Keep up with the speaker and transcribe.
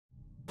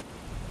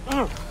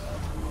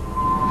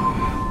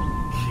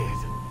Kid.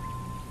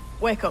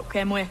 Wake up,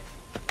 Kenway.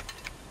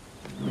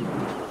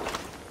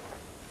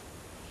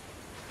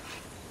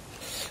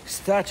 What's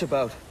that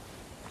about?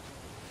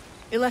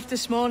 He left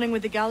this morning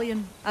with the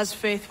galleon. As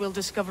faith, we'll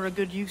discover a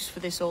good use for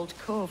this old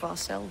cove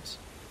ourselves.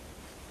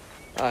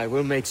 Aye,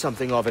 we'll make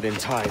something of it in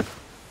time.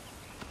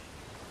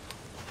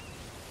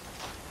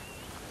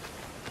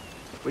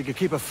 We could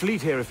keep a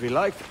fleet here if we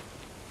liked.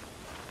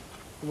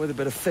 And with a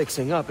bit of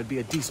fixing up, it'd be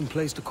a decent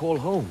place to call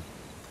home.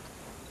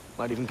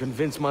 Might even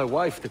convince my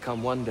wife to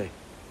come one day.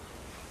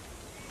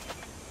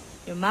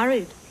 You're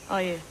married,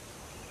 are you?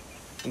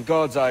 In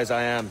God's eyes,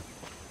 I am.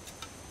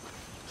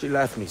 She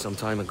left me some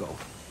time ago.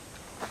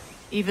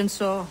 Even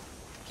so,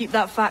 keep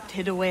that fact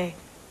hid away.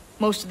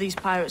 Most of these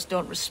pirates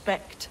don't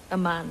respect a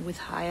man with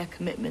higher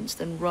commitments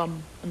than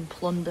rum and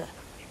plunder.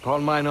 Call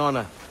mine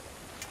honor.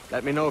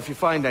 Let me know if you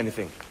find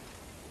anything.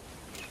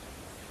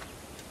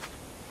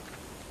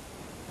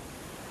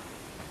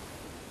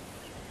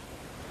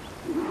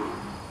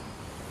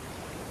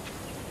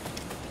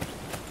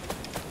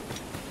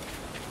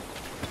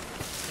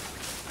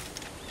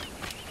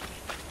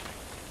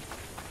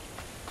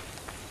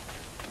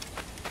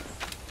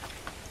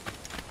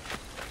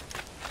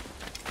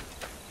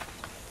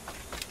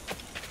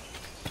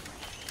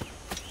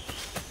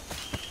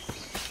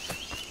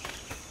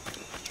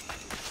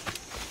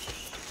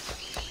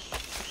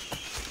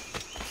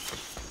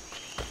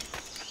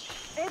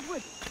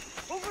 Edward,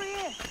 over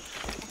here.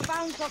 I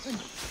found something.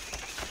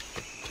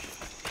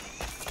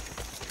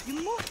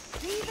 You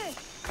must see this.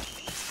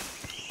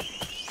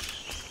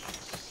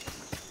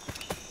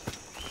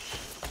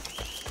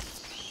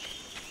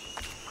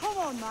 Come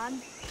on,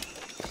 man.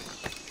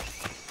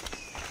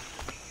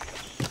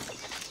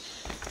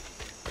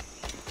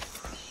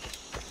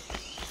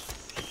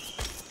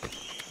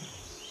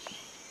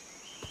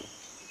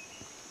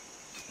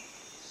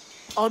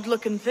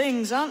 Odd-looking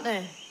things, aren't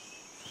they?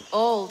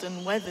 Old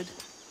and weathered.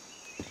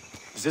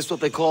 Is this what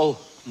they call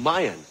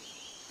Mayan?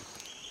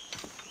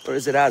 Or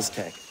is it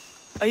Aztec?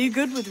 Are you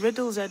good with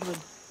riddles, Edward?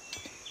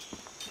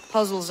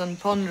 Puzzles and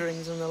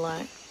ponderings and the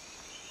like?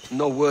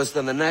 No worse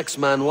than the next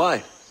man,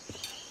 why?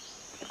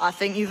 I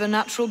think you've a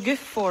natural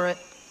gift for it.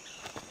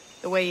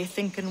 The way you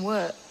think and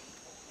work.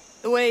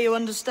 The way you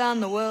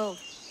understand the world.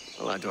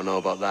 Well, I don't know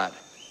about that.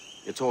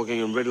 You're talking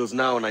in riddles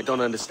now and I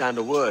don't understand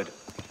a word.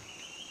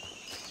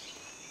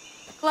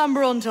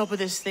 Clamber on top of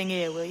this thing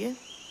here, will you?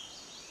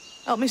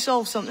 Help me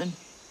solve something.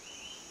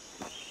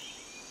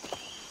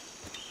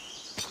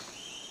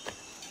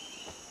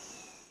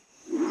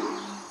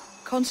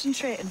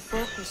 Concentrate and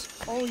focus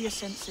all your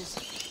senses.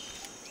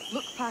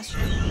 Look past you.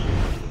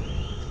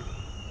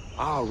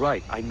 Ah,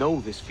 right. I know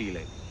this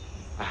feeling.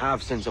 I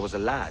have since I was a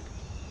lad.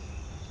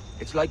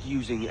 It's like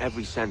using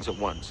every sense at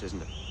once,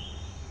 isn't it?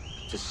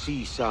 To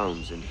see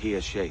sounds and hear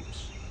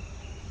shapes.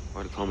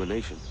 Quite a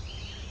combination.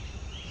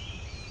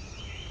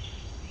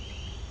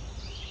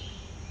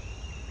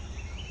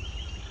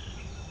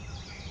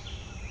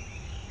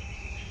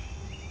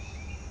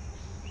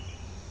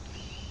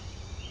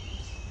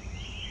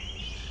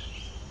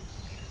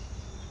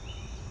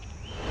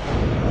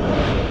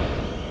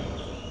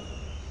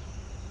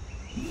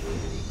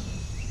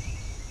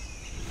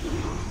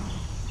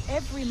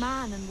 Every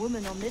man and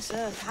woman on this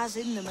earth has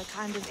in them a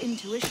kind of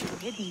intuition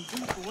hidden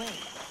deep away.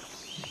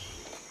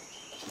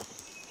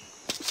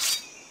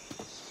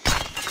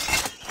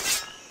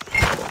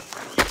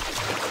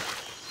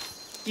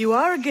 You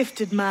are a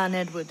gifted man,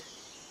 Edward.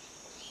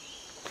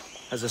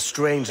 Has a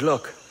strange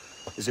look.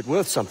 Is it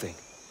worth something?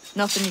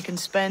 Nothing you can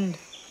spend.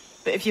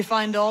 But if you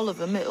find all of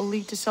them, it'll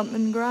lead to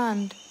something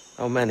grand.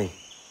 How many?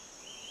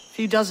 A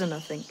few dozen, I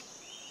think.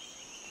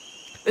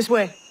 This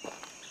way.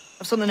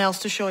 I've something else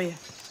to show you.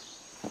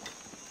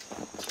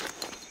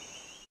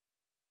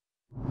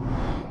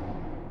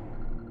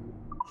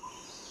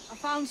 I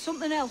found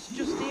something else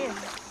just here.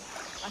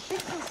 I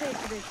think we'll take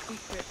to this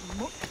secret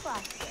much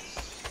faster.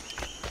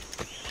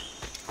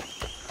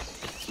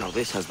 Now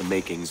this has the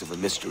makings of a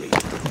mystery.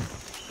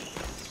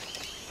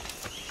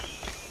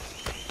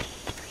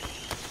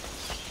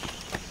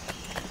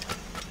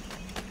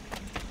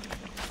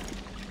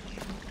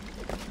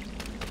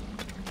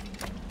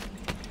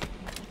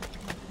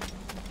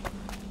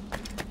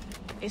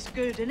 It's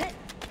good, isn't it?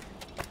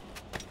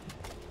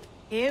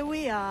 Here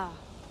we are.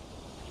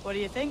 What do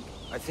you think?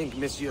 I think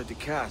Monsieur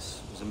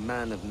Ducasse was a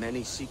man of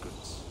many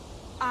secrets.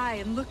 Aye,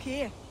 and look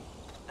here.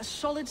 A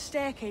solid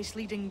staircase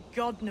leading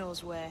God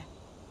knows where.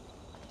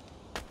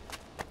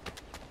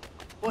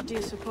 What do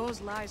you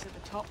suppose lies at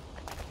the top?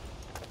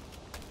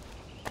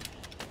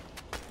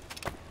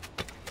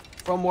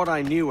 From what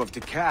I knew of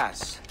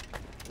Ducasse,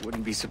 I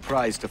wouldn't be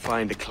surprised to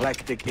find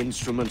eclectic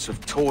instruments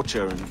of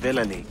torture and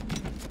villainy.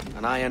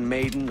 An Iron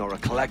Maiden or a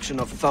collection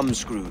of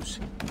thumbscrews.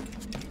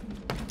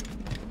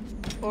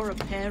 Or a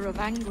pair of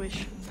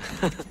anguish.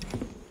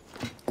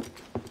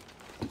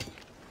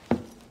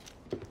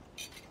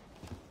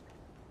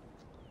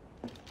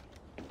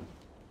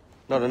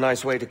 Not a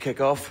nice way to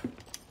kick off.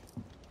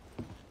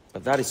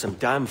 But that is some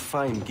damn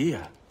fine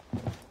gear.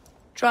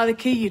 Try the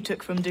key you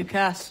took from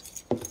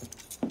Ducasse.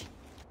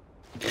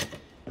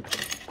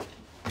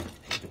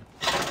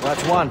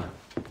 That's one.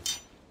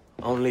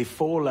 Only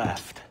 4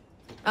 left.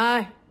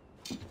 Aye.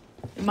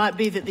 It might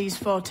be that these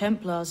 4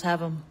 Templars have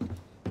them.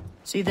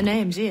 See the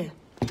names here?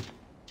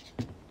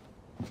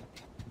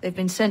 They've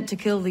been sent to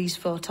kill these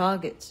 4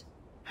 targets.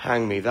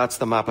 Hang me, that's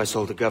the map I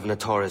sold to Governor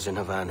Torres in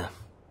Havana.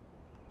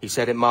 He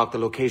said it marked the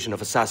location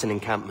of assassin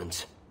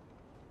encampments.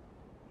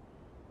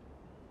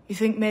 You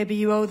think maybe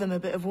you owe them a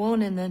bit of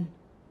warning, then?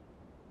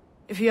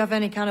 If you have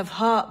any kind of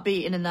heart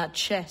beating in that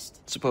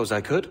chest. Suppose I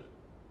could.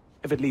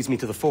 If it leads me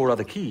to the 4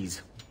 other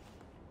keys.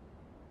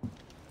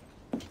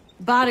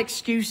 Bad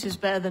excuse is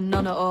better than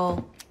none at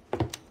all.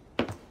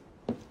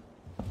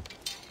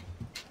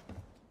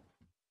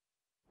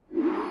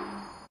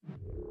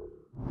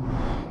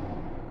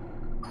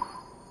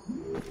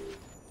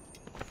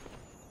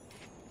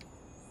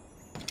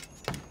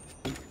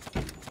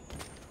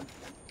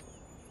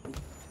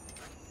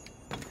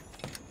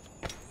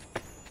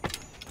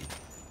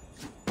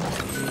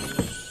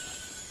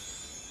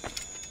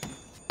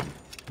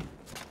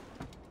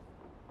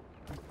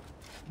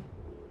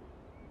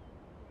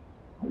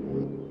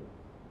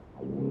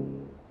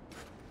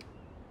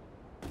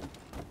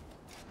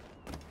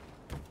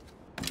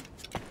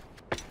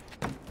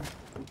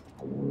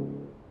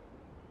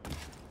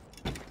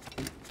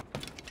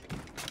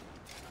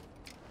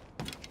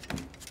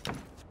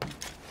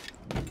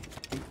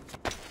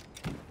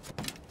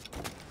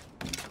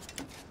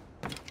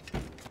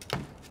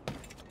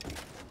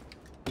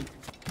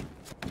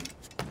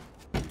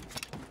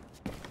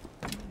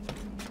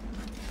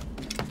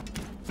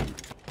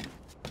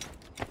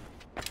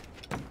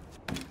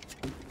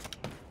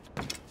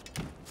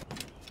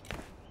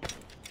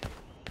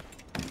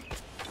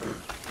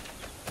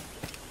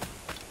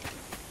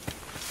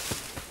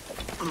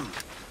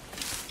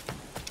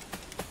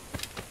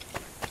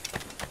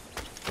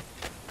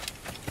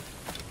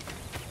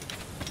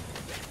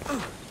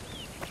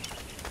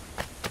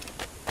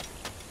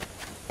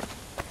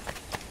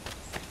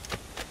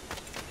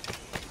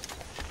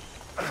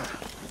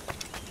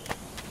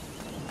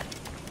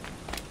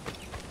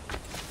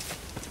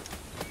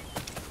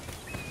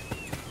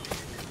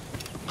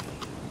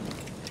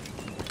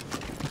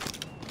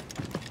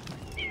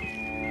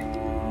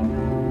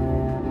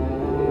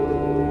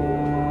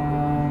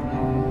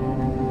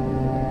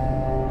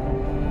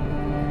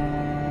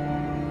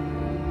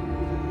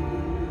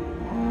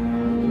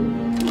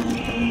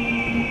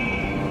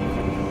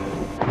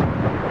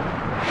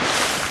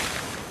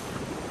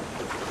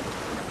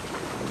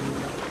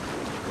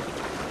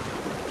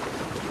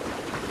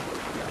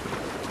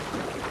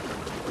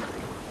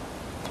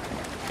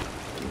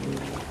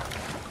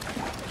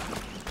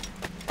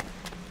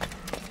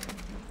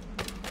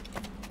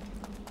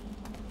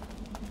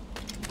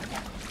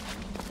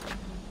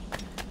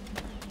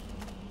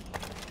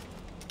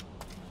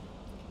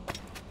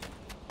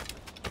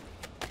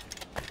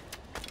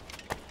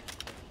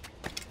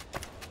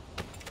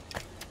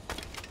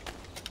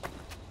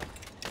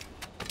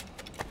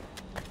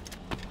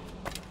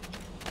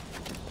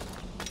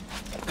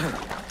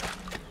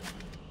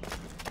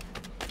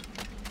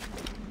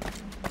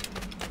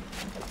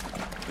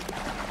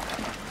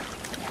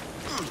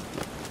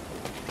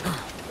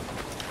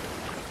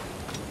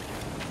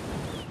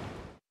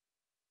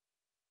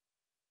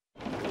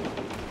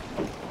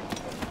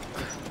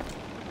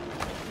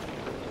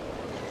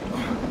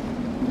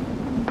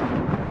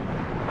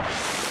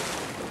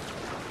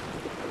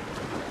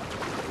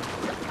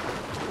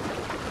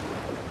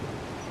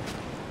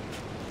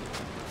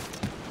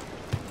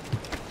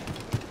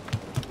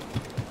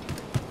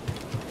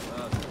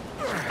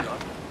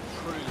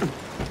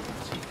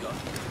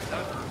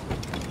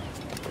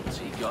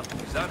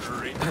 Is that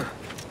right?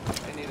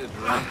 I need a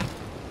drink.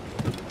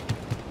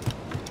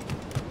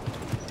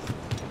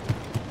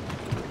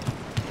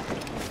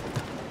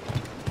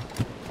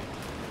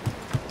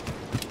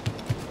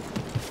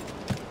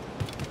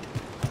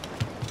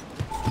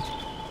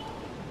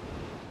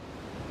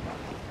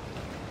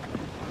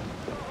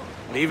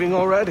 Leaving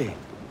already?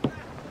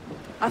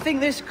 I think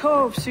this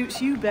cove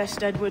suits you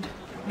best, Edward.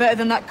 Better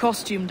than that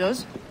costume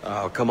does.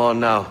 Oh, come on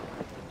now.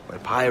 We're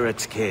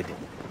pirates, kid.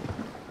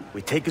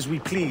 We take as we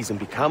please and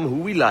become who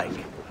we like.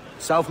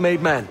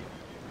 Self-made men.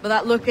 But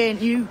that look ain't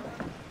you.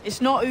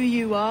 It's not who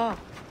you are.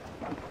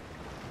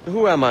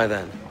 Who am I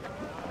then?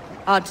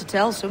 Hard to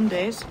tell some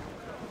days.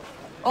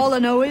 All I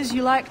know is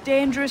you like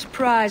dangerous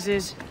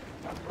prizes.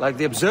 Like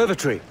the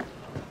observatory.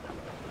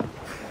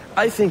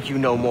 I think you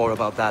know more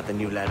about that than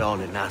you let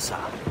on in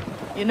Nassau.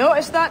 You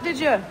noticed that, did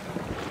you?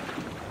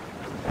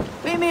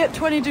 Meet me at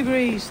 20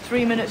 degrees,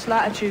 3 minutes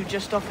latitude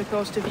just off the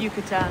coast of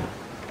Yucatan.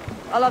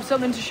 I'll have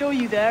something to show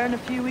you there in a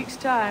few weeks'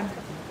 time.